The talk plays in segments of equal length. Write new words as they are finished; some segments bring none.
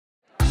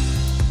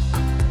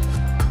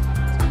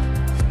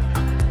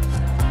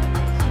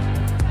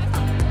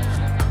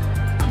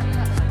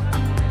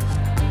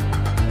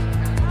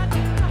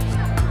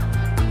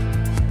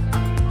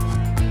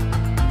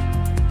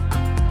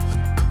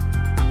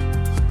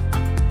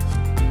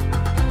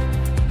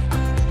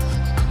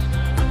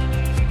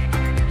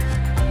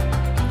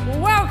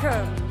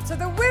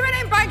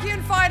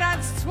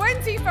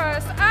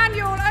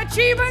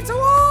Achievement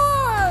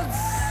Awards!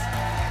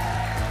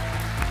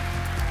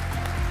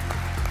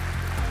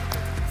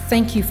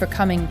 Thank you for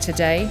coming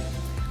today.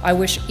 I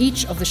wish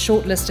each of the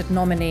shortlisted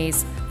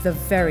nominees the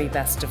very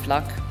best of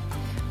luck,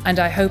 and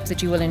I hope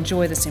that you will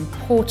enjoy this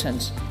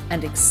important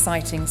and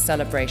exciting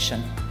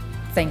celebration.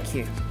 Thank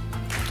you.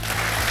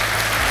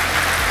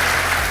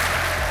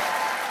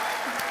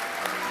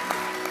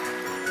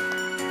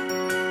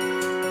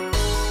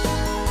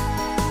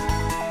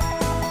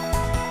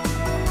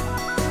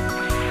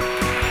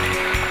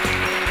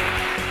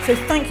 So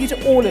thank you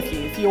to all of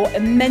you for your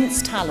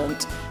immense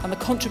talent and the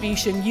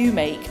contribution you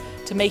make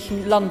to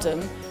making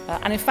London,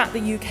 and in fact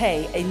the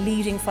UK, a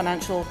leading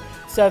financial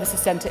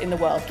services centre in the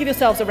world. Give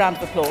yourselves a round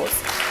of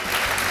applause.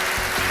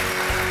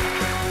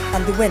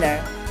 And the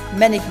winner,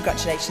 many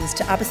congratulations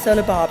to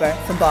Abisola Barber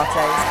from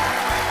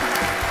Barclays.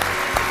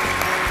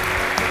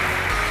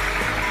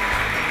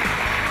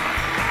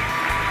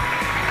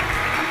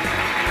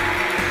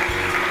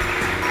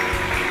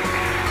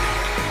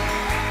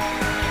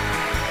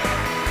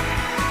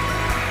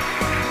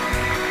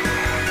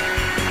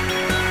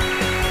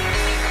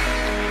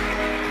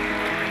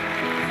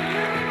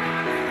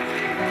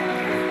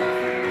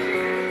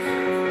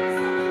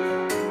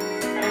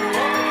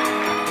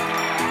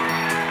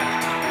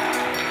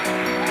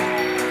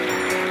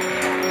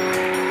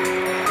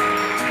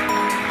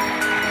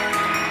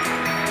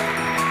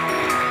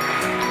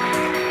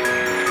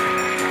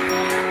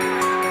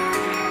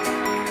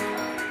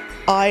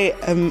 I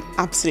am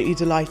absolutely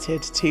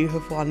delighted to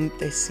have won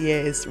this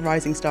year's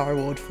Rising Star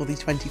Award for the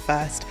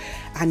 21st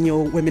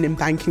Annual Women in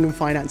Banking and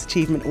Finance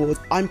Achievement Awards.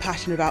 I'm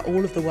passionate about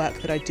all of the work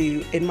that I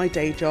do in my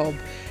day job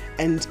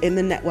and in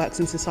the networks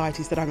and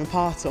societies that I'm a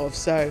part of.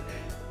 So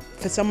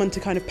for someone to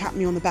kind of pat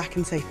me on the back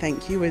and say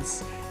thank you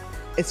is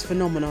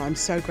phenomenal. I'm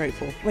so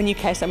grateful. When you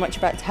care so much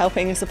about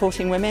helping and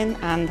supporting women,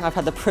 and I've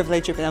had the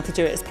privilege of being able to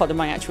do it as part of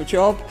my actual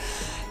job,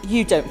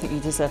 you don't think you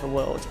deserve a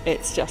award.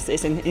 It's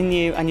in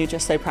you, and you're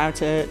just so proud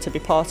to be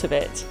part of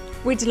it.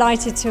 We're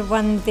delighted to have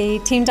won the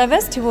Team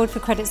Diversity Award for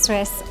Credit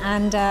Suisse,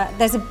 and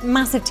there's a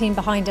massive team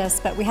behind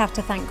us, but we have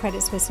to thank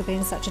Credit Suisse for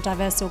being such a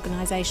diverse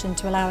organisation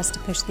to allow us to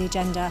push the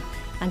agenda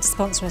and to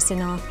sponsor us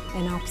in our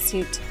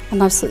pursuit.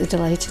 I'm absolutely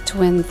delighted to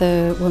win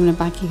the Women in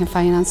Banking and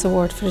Finance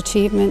Award for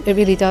Achievement. It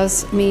really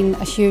does mean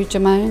a huge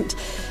amount.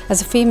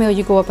 As a female,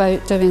 you go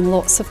about doing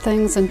lots of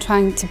things and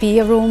trying to be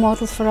a role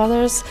model for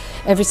others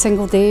every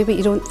single day, but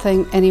you don't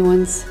think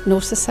anyone's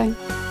noticing.